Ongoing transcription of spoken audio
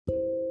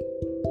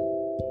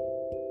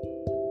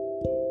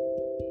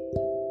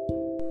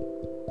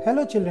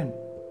Hello children.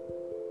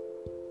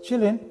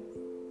 Children,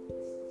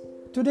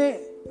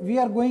 today we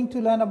are going to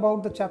learn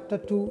about the chapter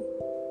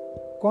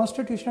 2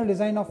 Constitutional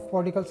Design of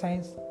Political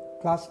Science,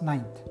 class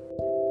 9th.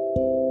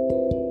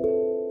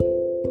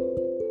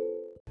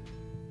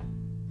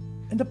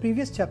 In the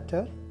previous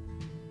chapter,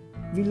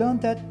 we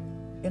learned that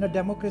in a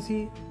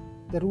democracy,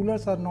 the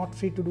rulers are not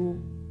free to do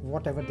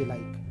whatever they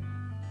like.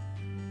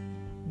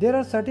 There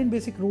are certain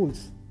basic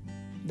rules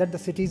that the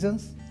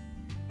citizens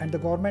and the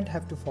government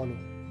have to follow.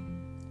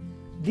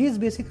 These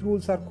basic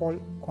rules are called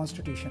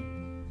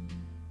constitution.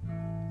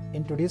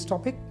 In today's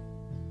topic,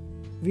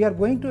 we are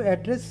going to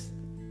address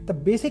the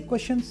basic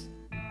questions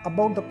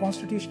about the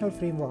constitutional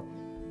framework.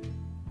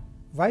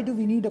 Why do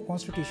we need a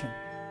constitution?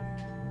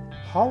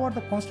 How are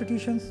the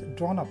constitutions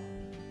drawn up?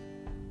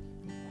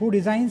 Who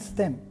designs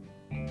them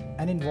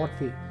and in what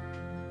way?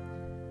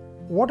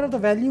 What are the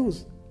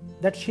values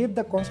that shape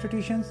the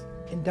constitutions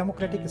in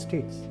democratic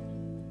states?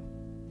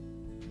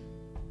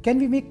 Can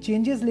we make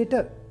changes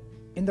later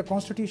in the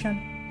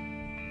constitution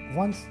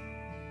once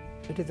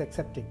it is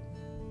accepted?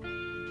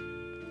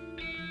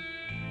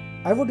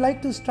 I would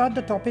like to start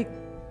the topic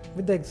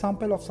with the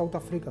example of South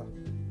Africa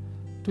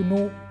to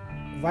know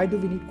why do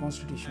we need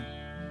constitution.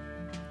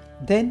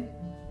 Then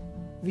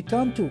we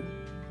turn to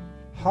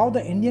how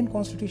the Indian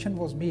constitution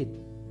was made,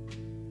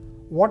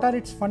 what are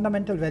its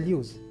fundamental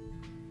values,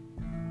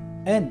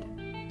 and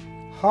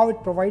how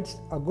it provides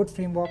a good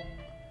framework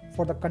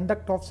for the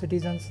conduct of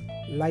citizens'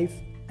 life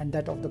and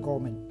that of the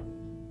government.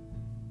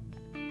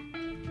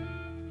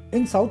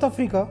 In South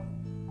Africa,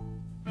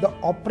 the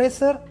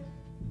oppressor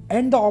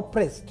and the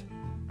oppressed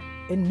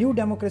in new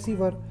democracy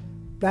were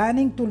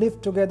planning to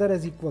live together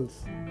as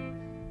equals.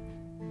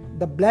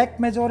 The black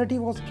majority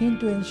was keen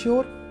to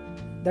ensure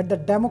that the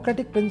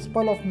democratic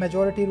principle of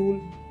majority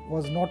rule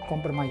was not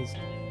compromised.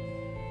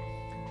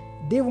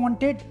 They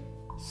wanted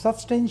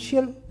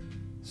substantial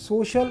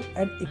social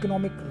and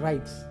economic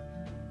rights.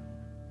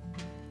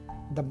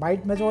 The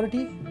white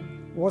majority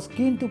was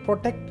keen to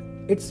protect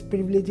its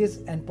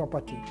privileges and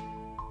property.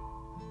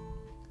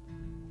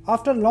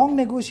 After long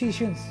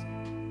negotiations,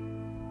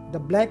 the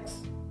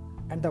blacks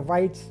and the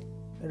whites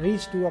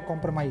reached to a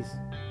compromise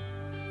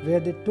where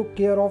they took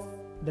care of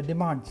the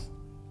demands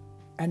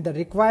and the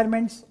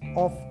requirements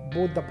of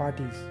both the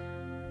parties.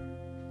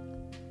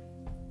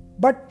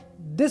 But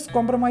this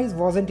compromise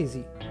wasn't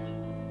easy.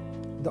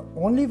 The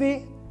only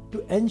way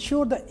to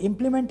ensure the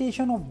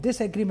implementation of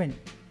this agreement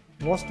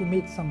was to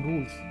make some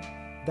rules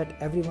that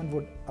everyone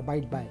would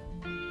abide by.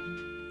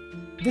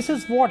 This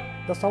is what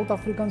the South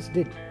Africans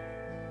did.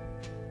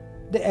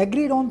 They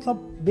agreed on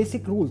some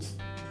basic rules.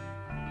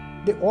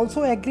 They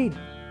also agreed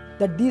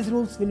that these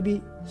rules will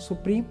be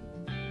supreme,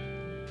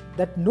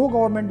 that no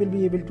government will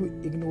be able to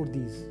ignore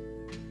these.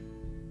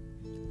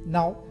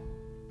 Now,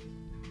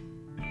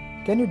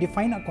 can you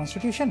define a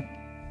constitution?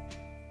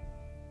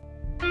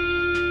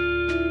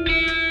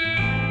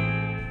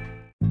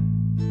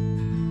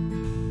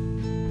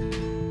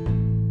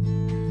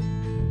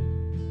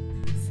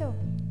 So,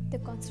 the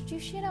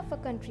constitution of a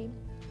country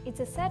is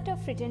a set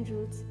of written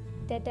rules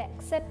that are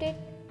accepted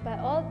by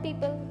all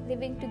people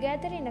living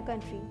together in a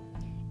country.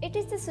 It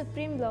is the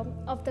supreme law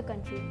of the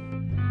country.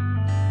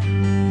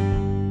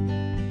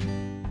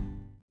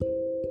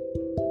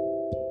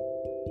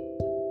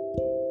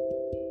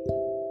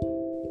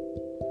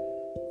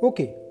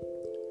 Okay,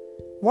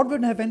 what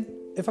would happen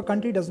if a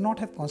country does not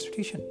have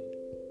constitution?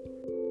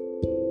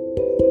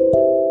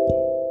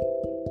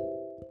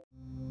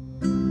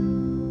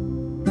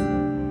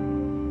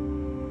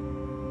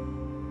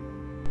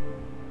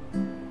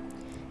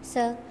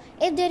 Sir,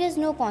 if there is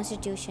no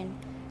constitution,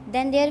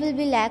 then there will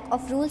be lack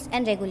of rules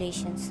and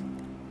regulations.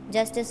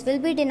 Justice will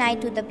be denied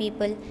to the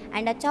people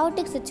and a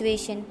chaotic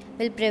situation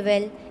will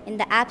prevail in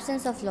the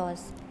absence of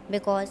laws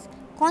because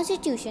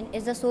constitution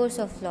is the source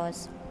of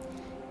laws.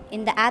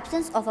 In the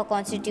absence of a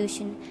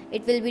constitution,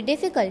 it will be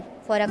difficult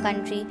for a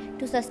country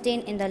to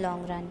sustain in the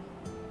long run.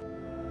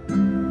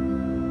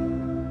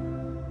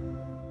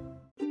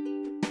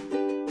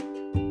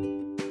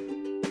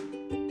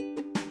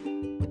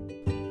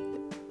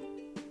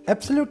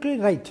 Absolutely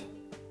right.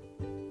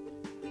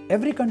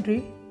 Every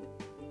country,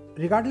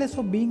 regardless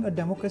of being a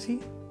democracy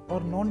or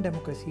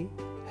non-democracy,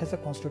 has a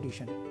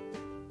constitution.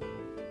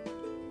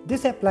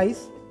 This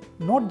applies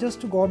not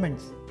just to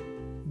governments,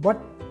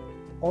 but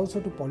also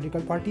to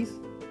political parties,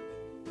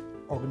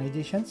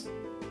 organizations,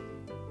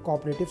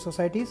 cooperative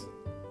societies,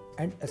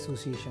 and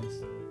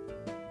associations.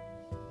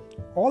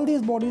 All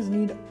these bodies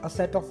need a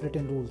set of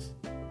written rules,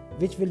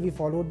 which will be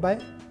followed by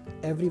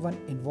everyone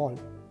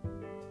involved.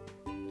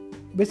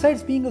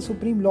 Besides being a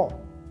supreme law,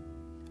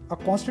 a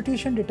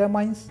constitution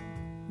determines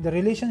the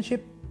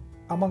relationship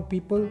among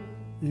people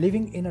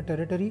living in a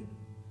territory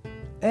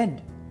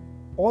and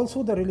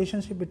also the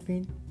relationship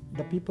between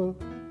the people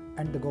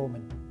and the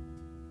government.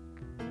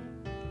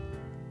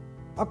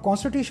 A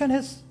constitution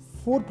has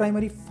four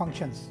primary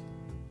functions.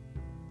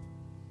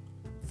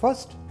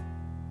 First,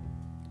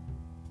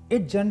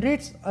 it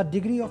generates a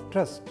degree of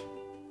trust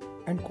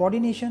and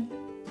coordination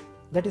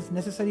that is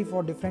necessary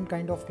for different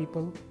kind of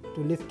people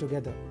to live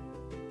together.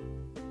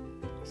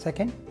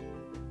 Second,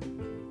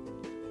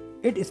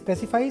 it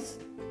specifies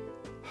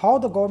how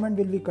the government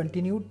will be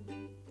continued,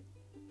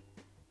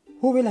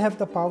 who will have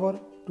the power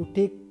to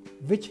take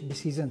which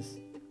decisions.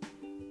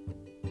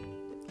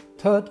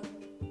 Third,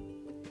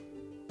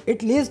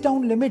 it lays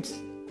down limits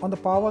on the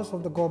powers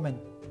of the government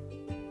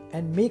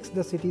and makes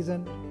the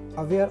citizen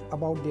aware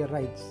about their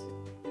rights.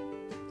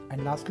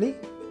 And lastly,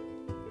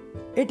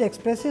 it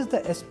expresses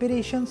the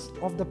aspirations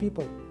of the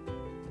people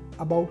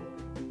about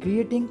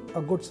creating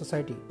a good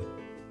society.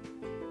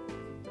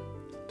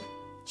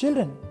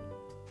 Children,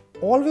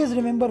 always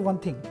remember one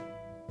thing: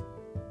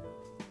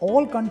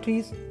 all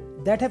countries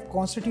that have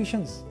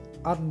constitutions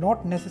are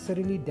not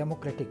necessarily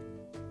democratic,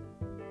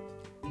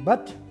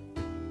 but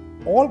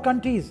all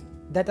countries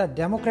that are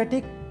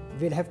democratic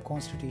will have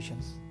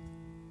constitutions.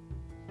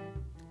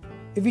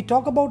 If we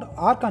talk about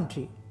our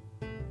country,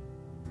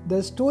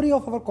 the story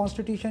of our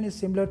constitution is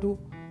similar to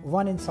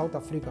one in South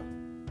Africa.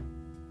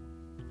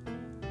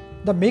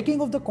 The making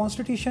of the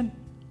constitution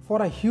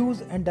for a huge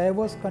and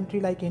diverse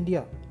country like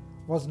India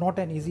was not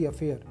an easy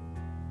affair.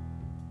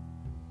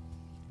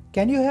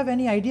 Can you have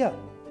any idea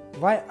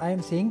why I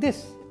am saying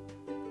this?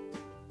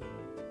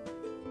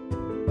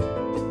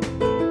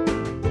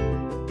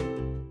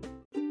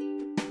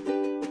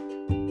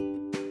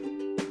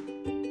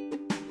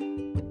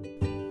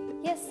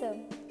 Yes, sir.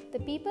 The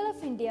people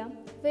of India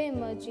were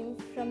emerging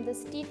from the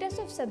status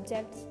of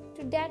subjects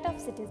to that of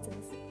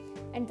citizens,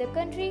 and the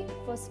country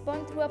was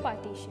spun through a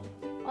partition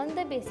on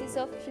the basis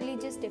of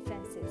religious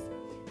differences.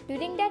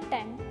 During that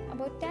time,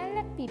 about 10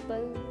 lakh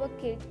people were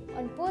killed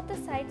on both the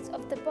sides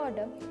of the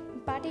border in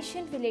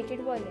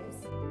partition-related violence.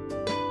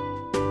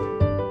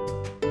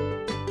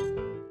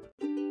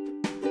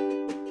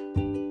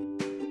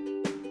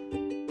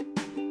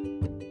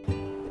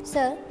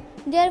 Sir,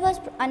 there was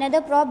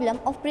another problem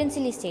of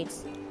princely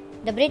states.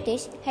 The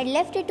British had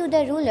left it to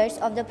the rulers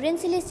of the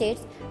princely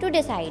states to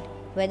decide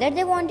whether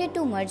they wanted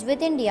to merge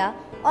with India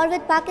or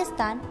with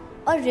Pakistan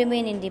or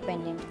remain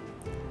independent.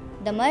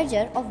 The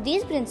merger of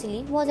these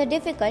princely was a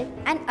difficult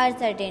and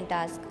uncertain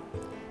task.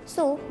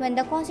 So, when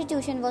the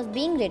constitution was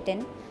being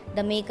written,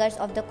 the makers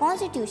of the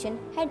constitution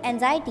had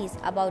anxieties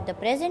about the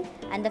present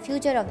and the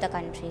future of the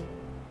country.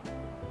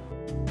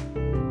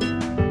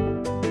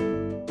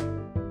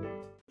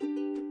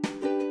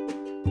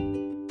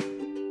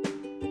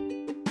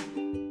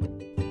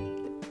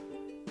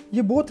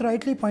 You both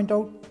rightly point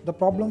out the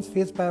problems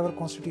faced by our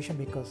constitution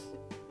makers.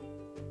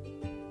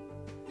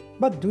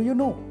 But do you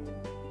know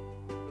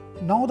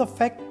now the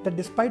fact that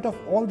despite of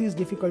all these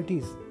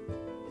difficulties,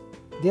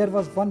 there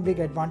was one big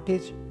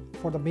advantage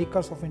for the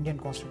makers of Indian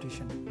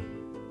constitution.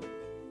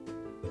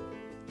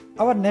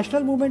 Our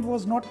national movement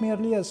was not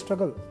merely a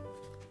struggle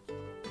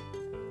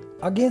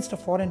against a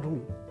foreign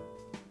rule.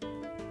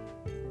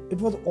 It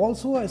was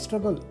also a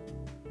struggle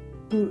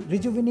to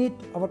rejuvenate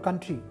our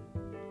country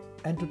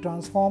and to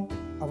transform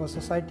our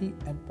society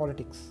and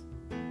politics.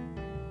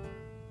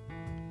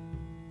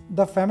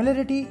 The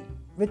familiarity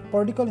with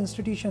political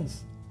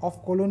institutions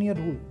of colonial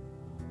rule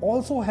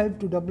also helped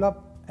to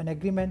develop an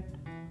agreement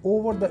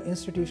over the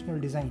institutional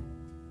design.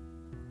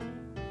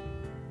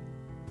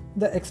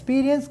 The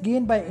experience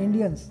gained by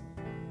Indians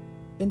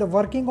in the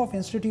working of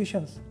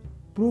institutions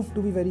proved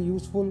to be very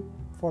useful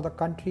for the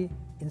country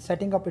in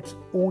setting up its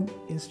own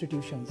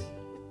institutions.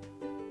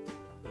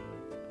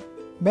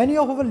 Many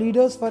of our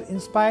leaders were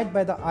inspired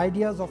by the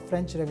ideas of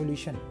French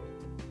Revolution.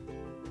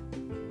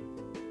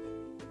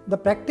 The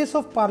practice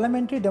of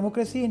parliamentary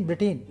democracy in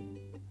Britain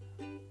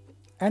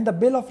and the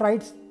Bill of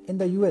Rights in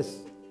the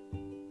US,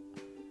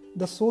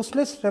 the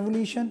Socialist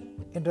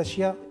Revolution in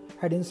Russia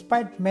had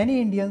inspired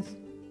many Indians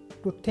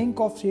to think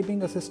of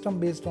shaping a system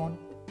based on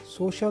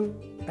social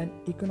and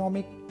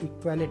economic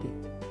equality.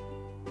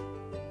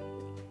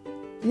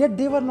 Yet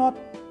they were not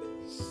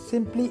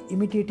simply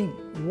imitating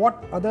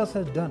what others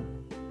had done.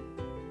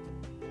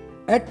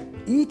 At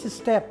each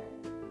step,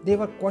 they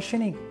were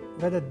questioning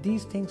whether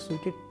these things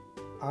suited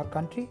our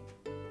country.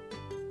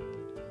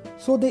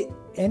 So they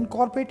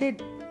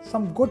incorporated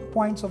some good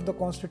points of the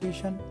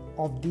constitution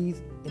of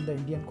these in the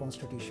Indian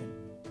constitution.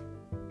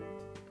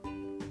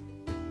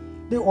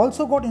 They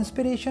also got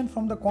inspiration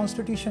from the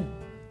constitution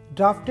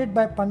drafted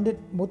by Pandit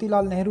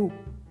Motilal Nehru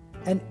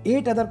and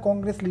 8 other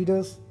Congress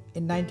leaders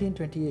in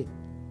 1928,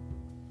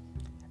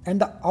 and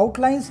the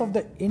outlines of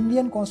the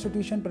Indian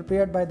constitution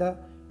prepared by the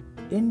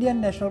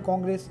Indian National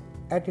Congress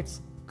at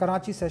its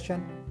Karachi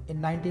session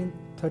in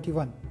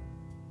 1931.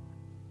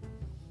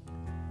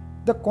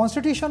 The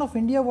Constitution of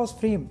India was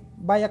framed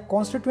by a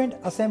Constituent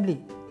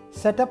Assembly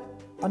set up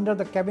under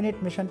the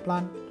Cabinet Mission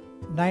Plan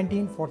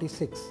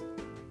 1946.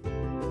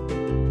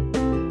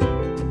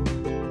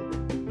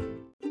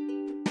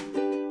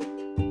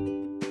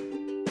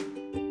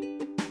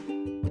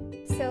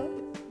 So,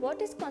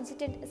 what is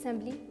Constituent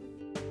Assembly?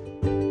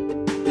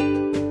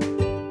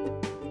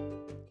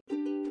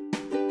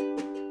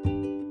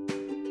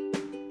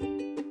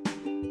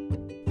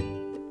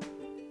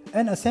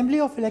 An assembly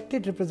of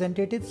elected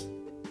representatives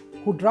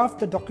who draft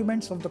the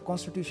documents of the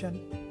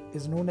Constitution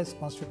is known as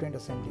Constituent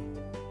Assembly.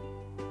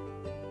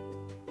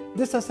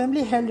 This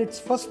assembly held its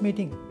first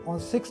meeting on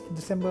 6th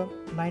December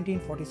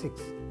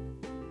 1946.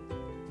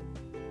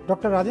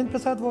 Dr. Rajendra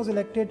Prasad was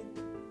elected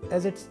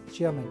as its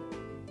chairman.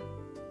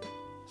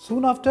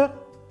 Soon after,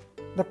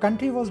 the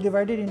country was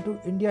divided into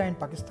India and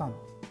Pakistan.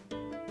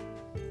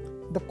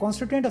 The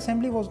Constituent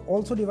Assembly was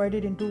also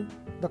divided into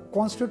the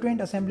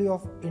Constituent Assembly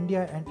of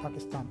India and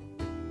Pakistan.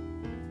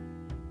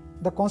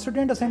 The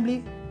Constituent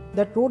Assembly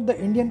that wrote the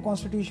Indian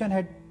Constitution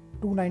had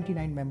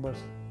 299 members.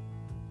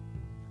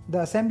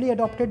 The Assembly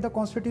adopted the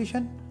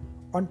Constitution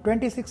on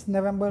 26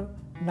 November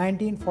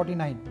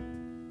 1949,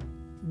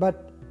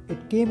 but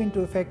it came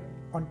into effect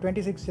on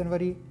 26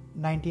 January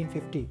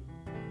 1950.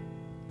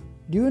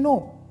 Do you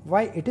know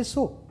why it is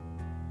so?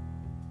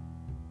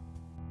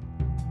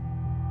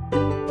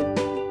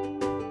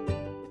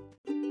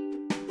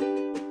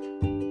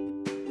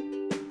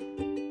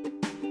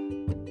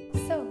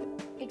 So,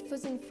 it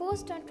was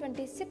enforced on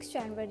 26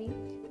 January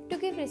to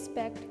give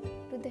respect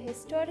to the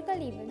historical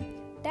event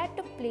that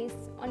took place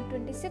on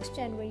 26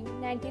 January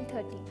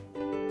 1930.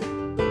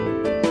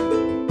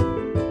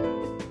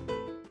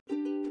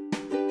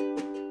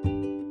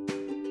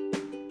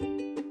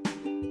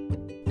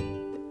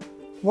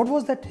 What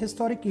was that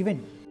historic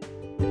event?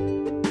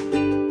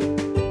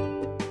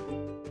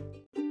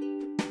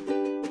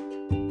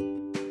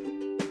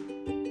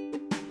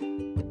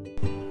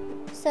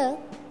 Sir,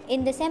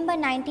 in December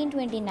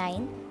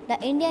 1929, the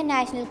Indian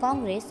National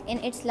Congress in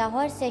its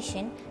Lahore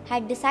session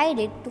had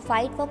decided to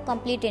fight for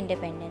complete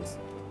independence,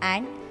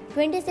 and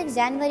 26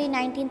 January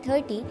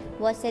 1930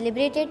 was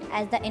celebrated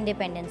as the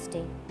Independence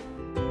Day.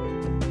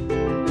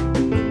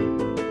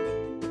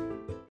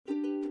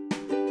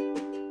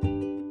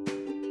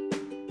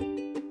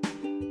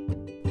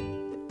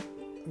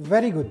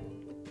 Very good.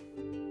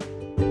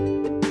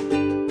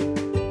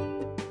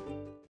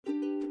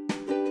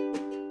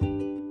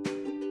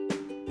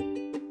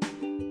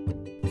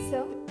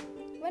 So,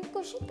 one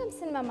question comes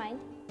in my mind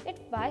that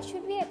why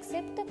should we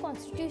accept the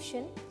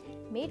constitution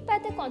made by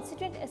the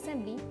Constituent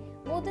Assembly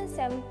more than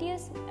 70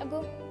 years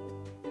ago?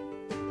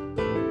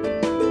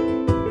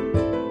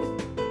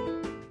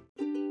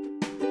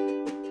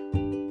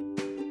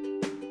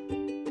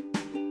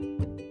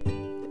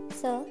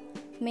 Sir,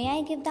 may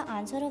I give the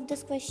answer of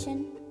this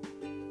question?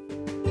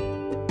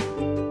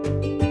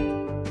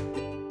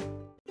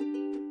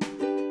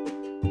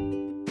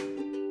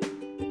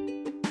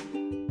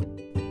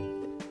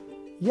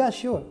 Yeah,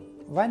 sure.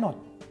 Why not?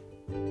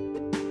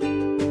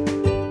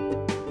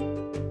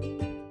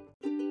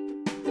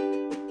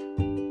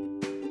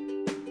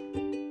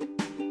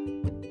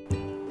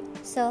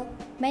 Sir,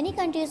 many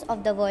countries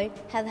of the world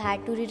have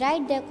had to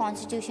rewrite their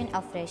constitution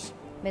afresh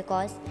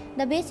because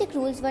the basic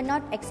rules were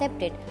not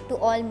accepted to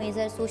all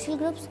major social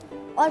groups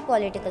or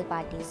political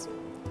parties.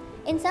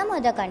 In some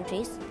other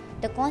countries,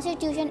 the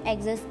constitution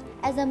exists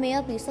as a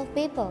mere piece of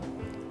paper.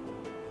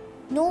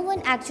 No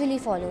one actually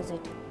follows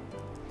it.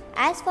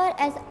 As far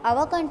as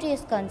our country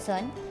is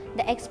concerned,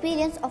 the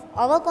experience of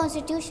our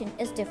constitution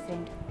is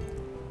different.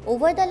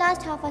 Over the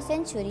last half a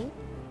century,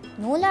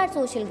 no large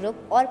social group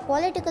or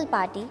political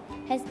party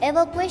has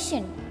ever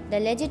questioned the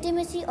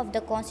legitimacy of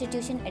the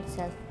constitution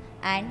itself,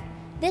 and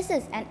this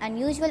is an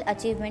unusual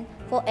achievement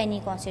for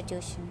any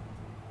constitution.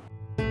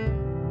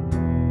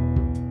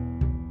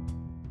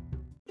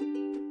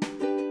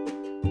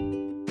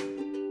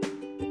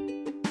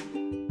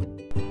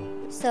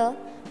 Sir,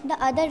 the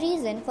other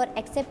reason for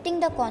accepting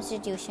the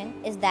constitution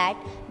is that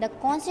the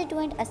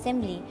Constituent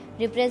Assembly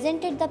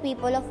represented the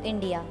people of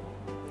India.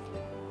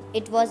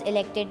 It was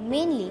elected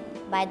mainly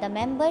by the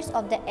members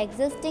of the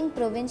existing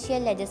provincial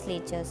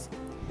legislatures.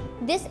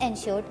 This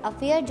ensured a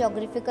fair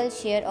geographical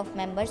share of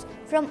members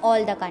from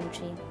all the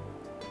country.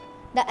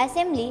 The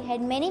assembly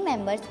had many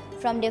members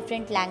from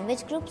different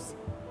language groups,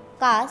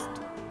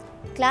 caste,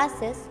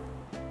 classes,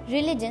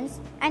 religions,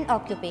 and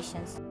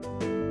occupations.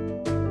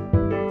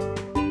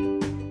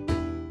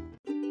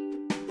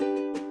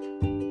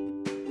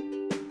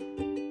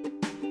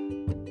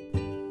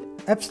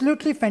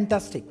 Absolutely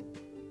fantastic.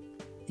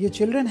 Your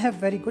children have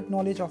very good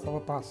knowledge of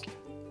our past.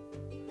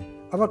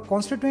 Our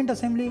Constituent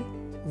Assembly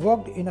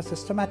worked in a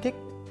systematic,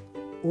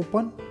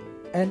 open,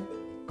 and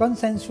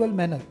consensual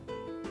manner.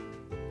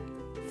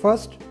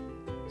 First,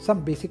 some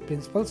basic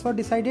principles were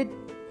decided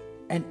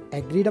and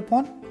agreed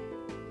upon.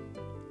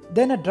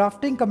 Then, a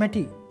drafting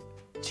committee,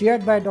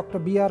 chaired by Dr.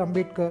 B.R.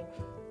 Ambedkar,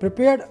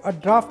 prepared a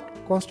draft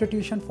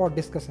constitution for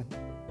discussion.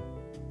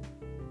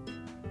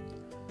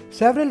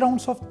 Several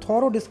rounds of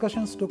thorough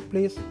discussions took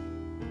place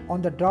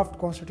on the draft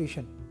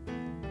constitution,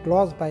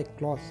 clause by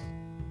clause.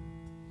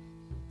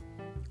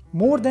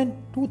 More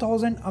than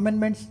 2,000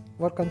 amendments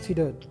were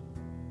considered.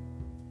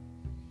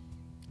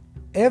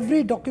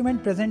 Every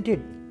document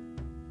presented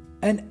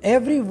and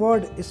every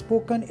word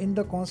spoken in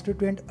the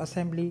Constituent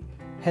Assembly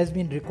has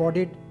been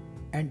recorded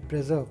and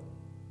preserved.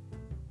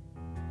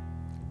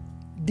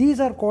 These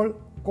are called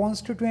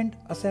Constituent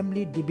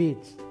Assembly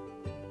debates.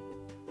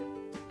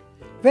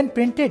 When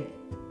printed,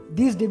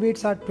 these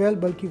debates are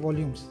 12 bulky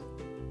volumes.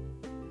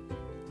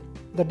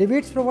 The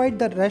debates provide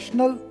the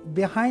rationale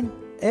behind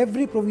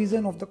every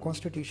provision of the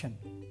Constitution.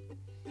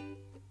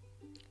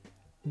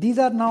 These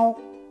are now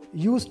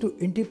used to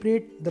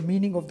interpret the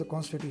meaning of the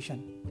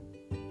Constitution.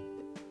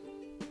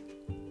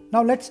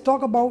 Now let's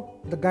talk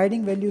about the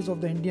guiding values of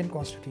the Indian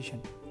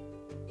Constitution.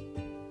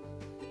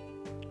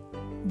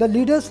 The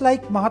leaders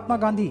like Mahatma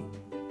Gandhi,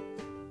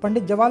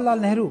 Pandit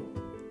Jawaharlal Nehru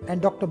and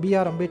Dr.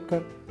 B.R.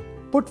 Ambedkar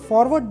put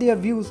forward their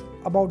views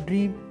about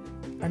dream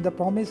and the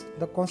promise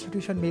the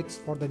Constitution makes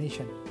for the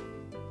nation.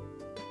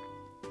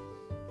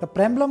 The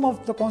preamble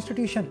of the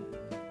Constitution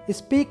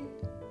speaks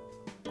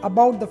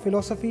about the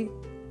philosophy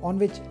on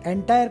which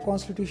entire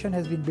Constitution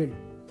has been built.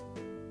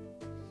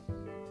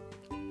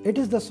 It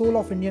is the soul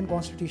of Indian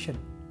Constitution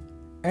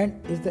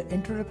and is the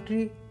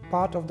introductory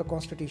part of the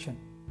Constitution.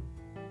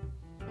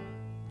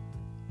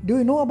 Do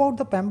you know about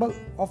the preamble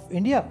of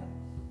India?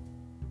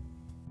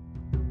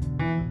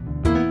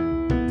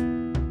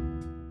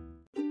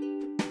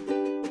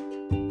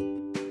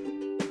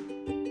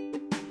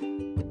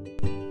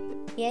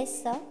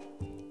 Yes, sir.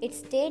 It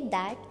states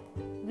that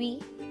we,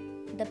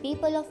 the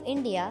people of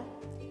India,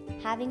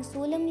 having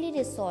solemnly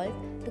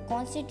resolved to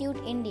constitute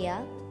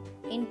India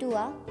into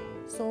a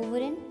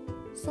sovereign,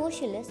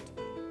 socialist,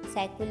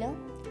 secular,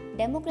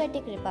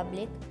 democratic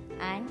republic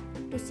and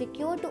to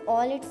secure to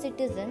all its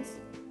citizens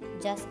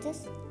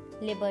justice,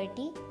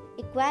 liberty,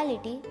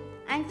 equality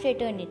and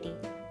fraternity,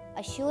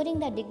 assuring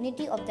the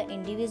dignity of the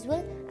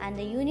individual and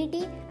the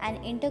unity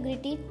and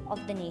integrity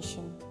of the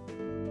nation.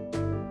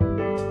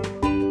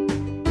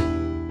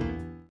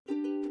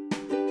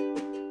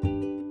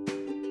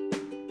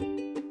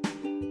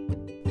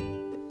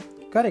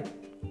 Correct.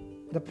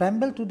 The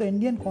preamble to the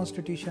Indian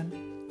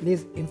Constitution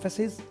lays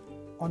emphasis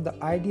on the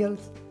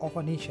ideals of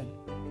a nation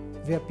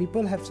where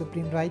people have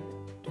supreme right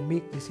to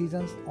make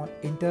decisions on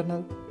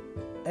internal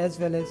as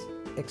well as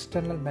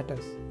external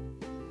matters.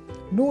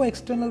 No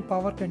external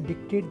power can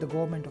dictate the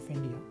government of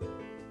India.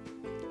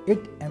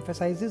 It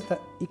emphasizes the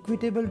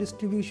equitable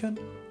distribution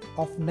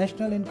of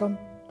national income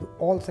to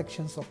all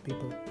sections of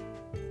people.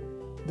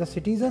 The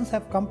citizens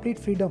have complete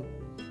freedom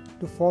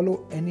to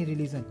follow any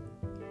religion,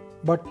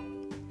 but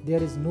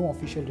there is no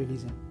official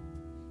religion.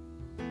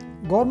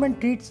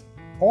 Government treats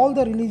all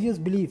the religious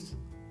beliefs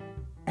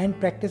and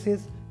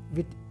practices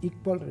with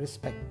equal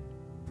respect.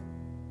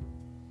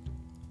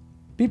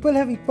 People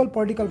have equal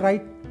political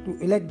right to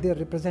elect their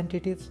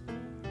representatives,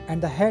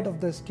 and the head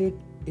of the state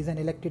is an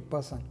elected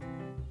person.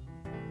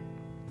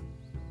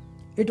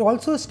 It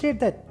also states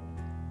that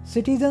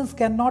citizens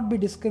cannot be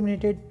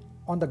discriminated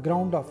on the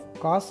ground of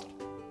caste,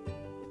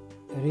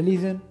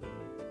 religion,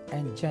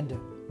 and gender.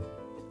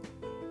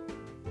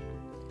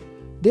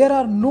 There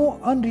are no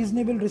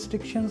unreasonable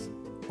restrictions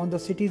on the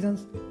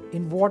citizens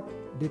in what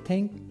they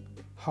think,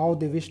 how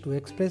they wish to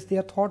express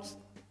their thoughts,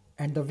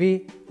 and the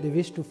way they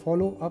wish to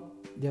follow up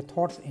their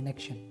thoughts in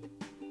action.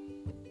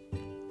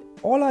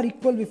 All are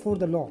equal before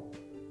the law,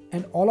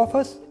 and all of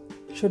us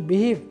should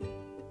behave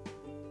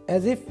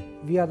as if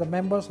we are the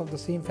members of the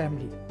same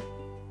family.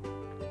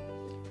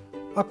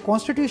 A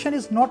constitution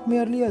is not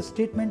merely a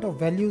statement of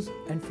values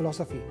and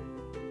philosophy.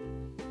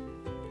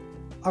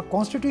 A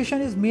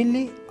constitution is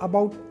mainly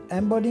about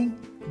embodying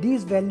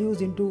these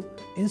values into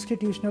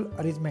institutional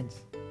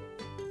arrangements.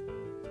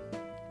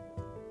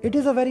 It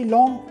is a very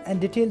long and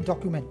detailed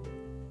document.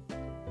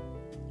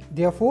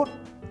 Therefore,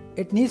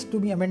 it needs to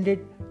be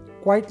amended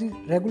quite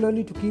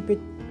regularly to keep it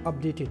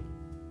updated.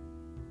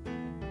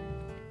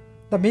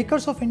 The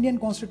makers of Indian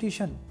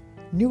Constitution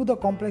knew the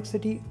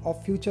complexity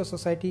of future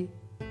society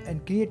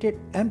and created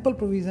ample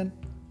provision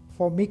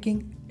for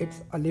making it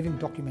a living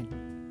document.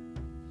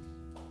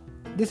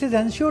 This is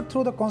ensured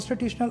through the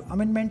constitutional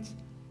amendments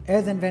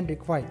as and when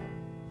required.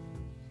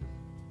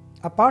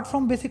 Apart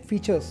from basic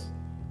features,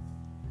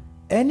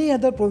 any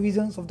other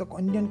provisions of the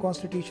Indian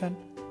Constitution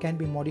can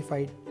be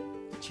modified,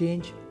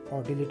 changed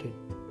or deleted.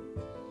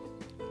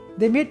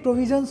 They made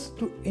provisions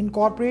to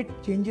incorporate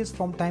changes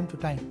from time to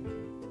time.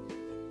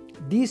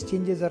 These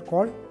changes are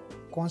called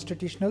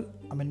constitutional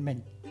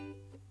amendment.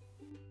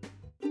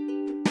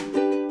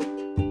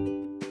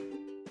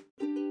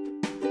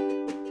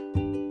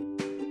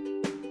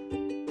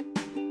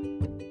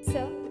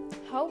 Sir,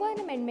 how are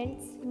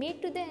amendments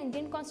made to the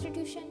Indian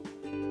Constitution?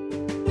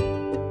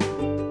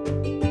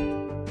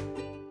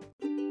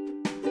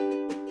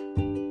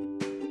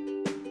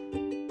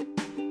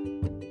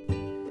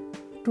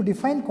 To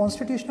define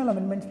constitutional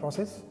amendments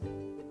process,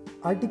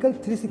 Article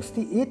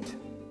 368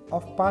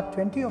 of Part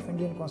 20 of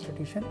Indian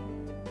Constitution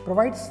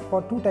provides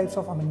for two types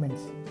of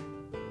amendments.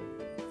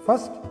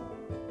 First,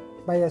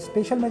 by a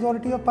special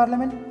majority of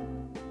Parliament,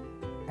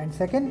 and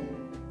second,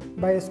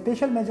 by a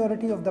special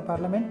majority of the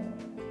Parliament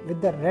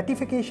with the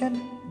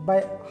ratification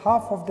by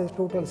half of the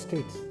total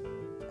states.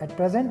 At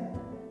present,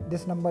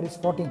 this number is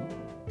 14,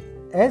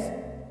 as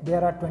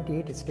there are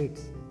 28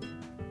 states.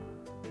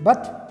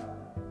 But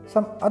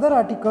some other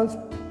articles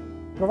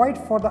provide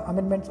for the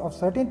amendments of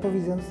certain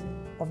provisions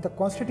of the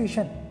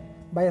Constitution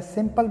by a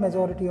simple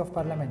majority of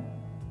Parliament,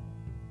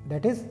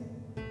 that is,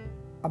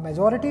 a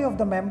majority of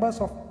the members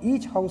of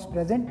each house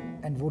present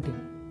and voting.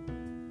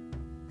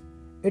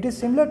 It is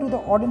similar to the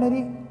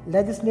ordinary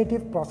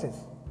legislative process.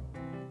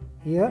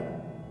 Here,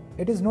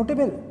 It is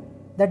notable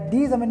that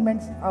these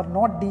amendments are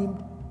not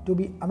deemed to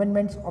be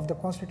amendments of the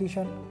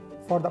Constitution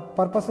for the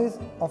purposes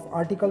of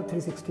Article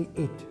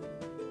 368.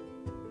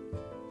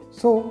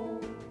 So,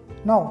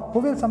 now who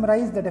will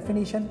summarize the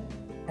definition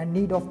and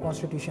need of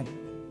Constitution?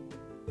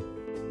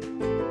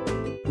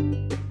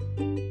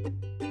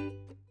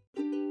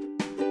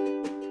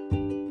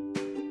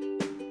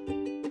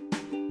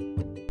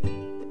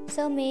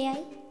 Sir, may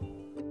I?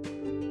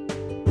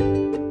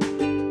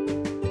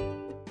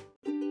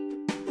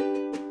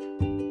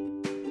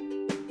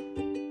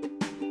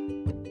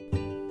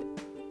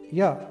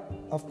 Yeah,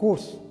 of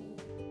course.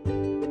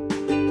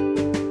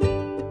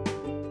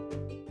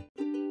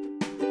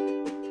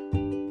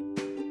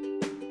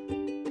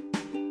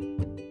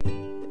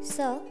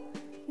 Sir,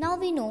 now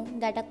we know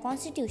that a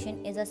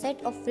constitution is a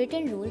set of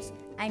written rules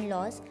and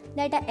laws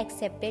that are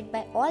accepted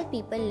by all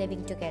people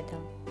living together.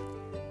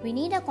 We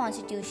need a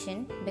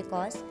constitution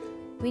because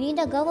we need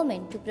a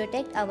government to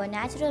protect our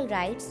natural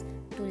rights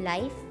to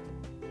life,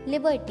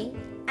 liberty,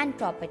 and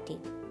property.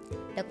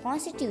 The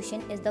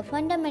constitution is the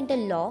fundamental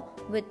law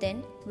within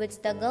which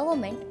the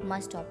government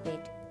must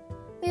operate.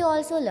 We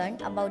also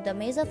learned about the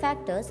major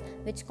factors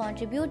which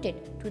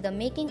contributed to the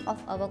making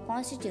of our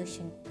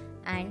constitution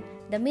and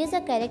the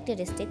major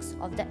characteristics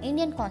of the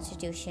Indian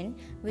constitution,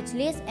 which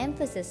lays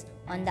emphasis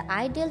on the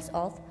ideals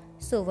of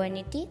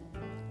sovereignty,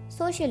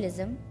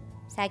 socialism,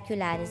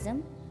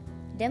 secularism,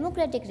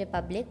 democratic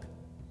republic,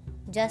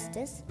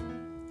 justice,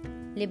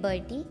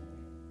 liberty,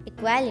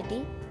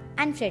 equality,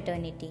 and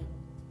fraternity.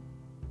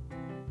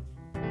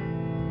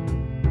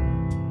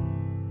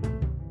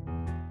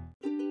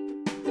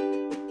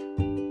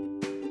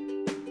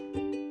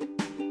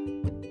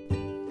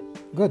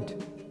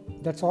 Good.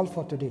 That's all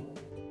for today.